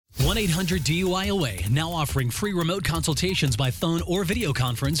1-800-DUIOA, now offering free remote consultations by phone or video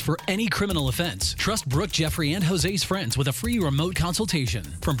conference for any criminal offense. Trust Brooke, Jeffrey, and Jose's friends with a free remote consultation.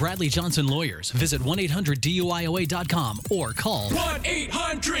 From Bradley Johnson Lawyers, visit 1-800-DUIOA.com or call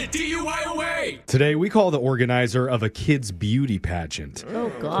 1-800-DUIOA. Today, we call the organizer of a kid's beauty pageant. Oh,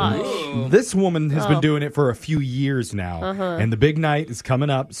 gosh. This woman has been doing it for a few years now, and the big night is coming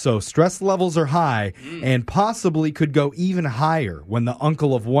up, so stress levels are high and possibly could go even higher when the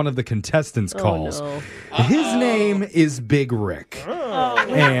uncle of one of the contestants calls. No. His name is Big Rick.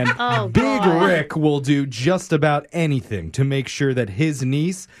 And Big Rick will do just about anything to make sure that his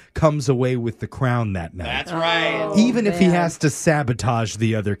niece comes away with the crown that night. That's right. Even if he has to sabotage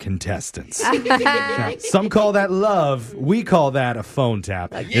the other contestants. Now, some call that love. We call that a phone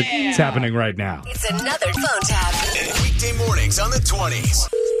tap. It's happening right now. It's another phone tap. Weekday mornings on the 20s.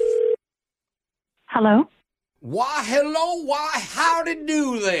 Hello? Why, hello, howdy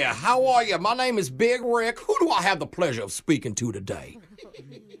do there. How are you? My name is Big Rick. Who do I have the pleasure of speaking to today?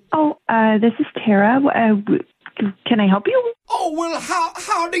 Oh, this is Tara. Can I help you? Oh, well,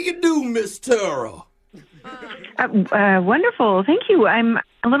 how do you do, Miss Tara? Wonderful. Thank you. I'm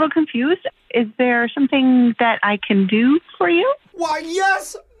a little confused. Is there something that I can do for you? Why,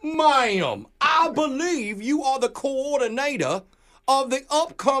 yes, ma'am. I believe you are the coordinator of the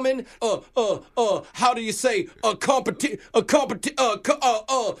upcoming, how do you say,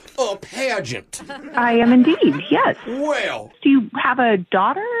 pageant. I am indeed, yes. Well, Do you have a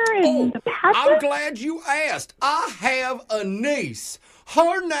daughter in the I'm pageant? glad you asked. I have a niece.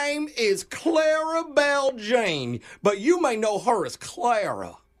 Her name is Clara Bell Jane, but you may know her as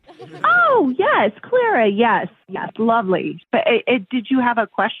Clara. Oh, yes, Clara, yes, lovely. But did you have a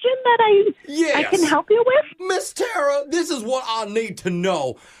question that I can help you with? Miss Tara, this is what I need to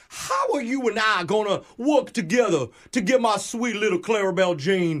know. How are you and I gonna work together to get my sweet little Clara Bell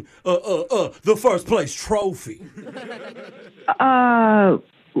Jean the first place trophy?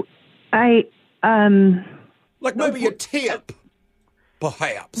 Like maybe a tip,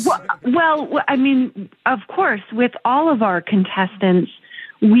 perhaps. Well, I mean, of course, with all of our contestants,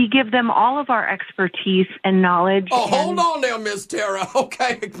 we give them all of our expertise and knowledge. Oh, hold on there, Miss Tara,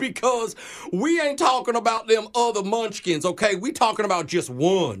 okay? Because we ain't talking about them other munchkins, okay? We talking about just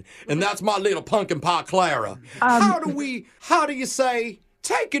one, and that's my little pumpkin pie Clara. How do you say,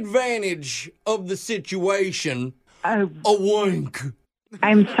 take advantage of the situation? A wink.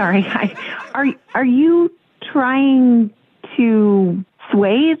 I'm sorry. Are you trying to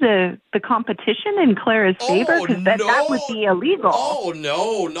sway the competition in Clara's favor? Because that would be illegal. Oh,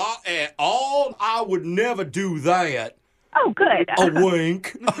 no, not at all. I would never do that. Oh, good. A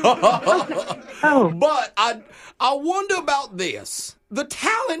wink. Oh. But I wonder about this. The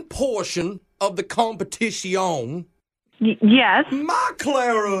talent portion of the competition. Yes. My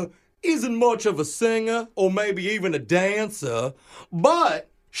Clara isn't much of a singer or maybe even a dancer, but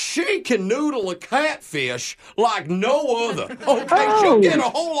she can noodle a catfish like no other. Okay, she'll get a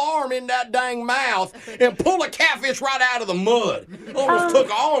whole arm in that dang mouth and pull a catfish right out of the mud. Almost took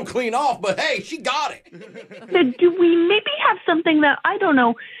her arm clean off, but hey, she got it. Do we maybe have something that, I don't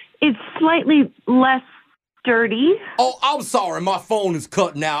know, is slightly less dirty? Oh, I'm sorry, my phone is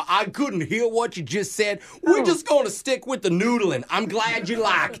cutting out. I couldn't hear what you just said. We're just going to stick with the noodling. I'm glad you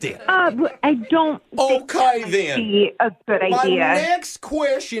liked it. I don't Okay, think then. be a good My idea. next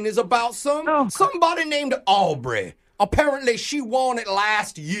question is about somebody named Aubrey. Apparently, she won it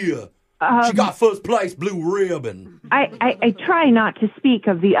last year. She got first place blue ribbon. I try not to speak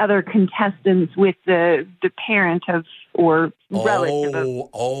of the other contestants with the parent of or relative of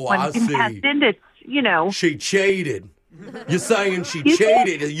one I contestant. see. It's, you know. She cheated. You're saying she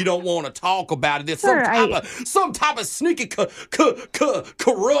cheated and you don't want to talk about it. There's some type of sneaky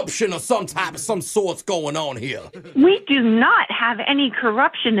corruption or some sorts going on here. We do not have any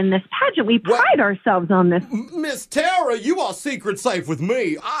corruption in this pageant. We pride ourselves on this. Miss Tara, you are secret safe with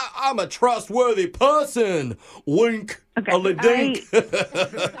me. I'm a trustworthy person. Wink. Okay,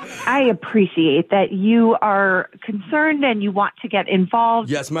 I appreciate that you are concerned and you want to get involved.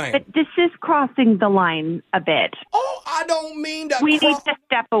 Yes, ma'am. But this is crossing the line a bit. Oh, I don't mean to. We need to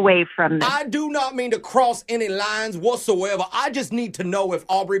step away from this. I do not mean to cross any lines whatsoever. I just need to know if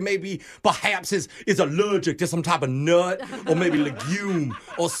Aubrey maybe perhaps is allergic to some type of nut or maybe legume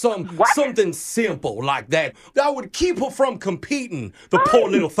or something simple like that. That would keep her from competing, the poor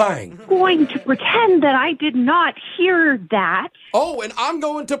little thing. I'm going to pretend that I did not hear that. Oh, and I'm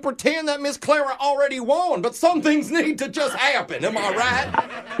going to pretend that Miss Clara already won, but some things need to just happen. Am I right?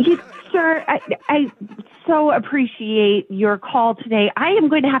 Sir, so appreciate your call today. I am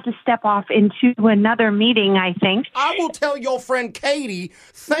going to have to step off into another meeting, I think. I will tell your friend Katie,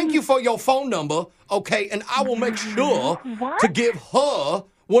 thank you for your phone number, okay? And I will make sure to give her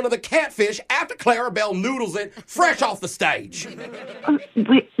one of the catfish after Clarabelle noodles it fresh off the stage.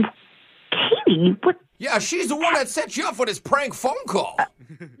 Wait, Katie, what? Yeah, she's the one that set you up for this prank phone call.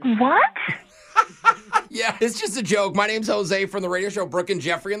 What? Yeah, it's just a joke. My name's Jose from the radio show Brooke and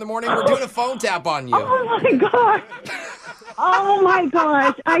Jeffrey in the Morning. We're doing a phone tap on you. Oh, my God. Oh, my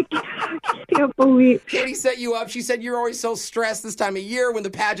gosh. I can't believe. Katie set you up. She said you're always so stressed this time of year when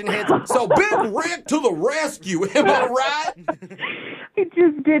the pageant hits. So Big Rick to the rescue. Am I right? I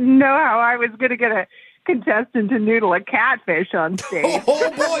just didn't know how I was going to get a contestant to noodle a catfish on stage. Oh,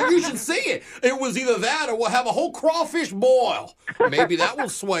 boy, you should see it. It was either that or we'll have a whole crawfish boil. Maybe that will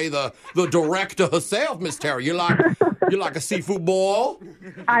sway the director herself, Miss Terry. You like a seafood boil?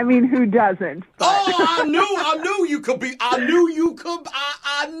 I mean, who doesn't? Oh, I knew you could be. I knew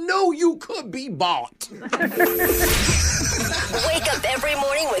you could be bought. Wake up every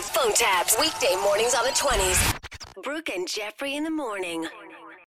morning with phone taps. Weekday mornings on the 20s. Brooke and Jeffrey in the Morning.